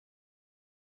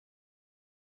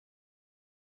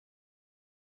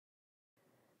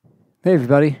Hey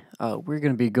everybody, we're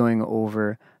going to be going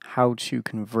over how to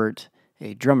convert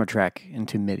a drummer track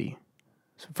into MIDI.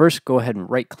 So first, go ahead and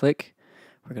right click.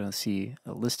 We're going to see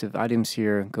a list of items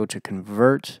here. Go to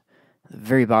convert. At the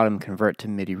very bottom, convert to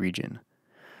MIDI region.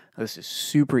 This is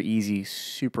super easy,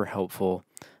 super helpful.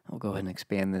 I'll go ahead and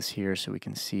expand this here so we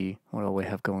can see what all we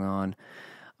have going on.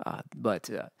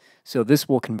 So this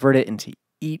will convert it into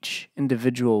each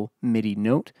individual MIDI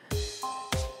note.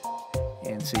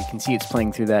 And so you can see it's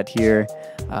playing through that here.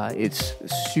 It's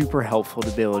super helpful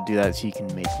to be able to do that so you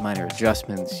can make minor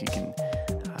adjustments. You can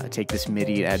take this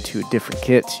MIDI, add to a different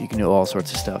kit. You can do all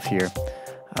sorts of stuff here.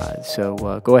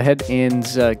 So go ahead and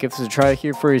give this a try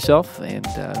here for yourself, and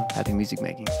happy music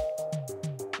making.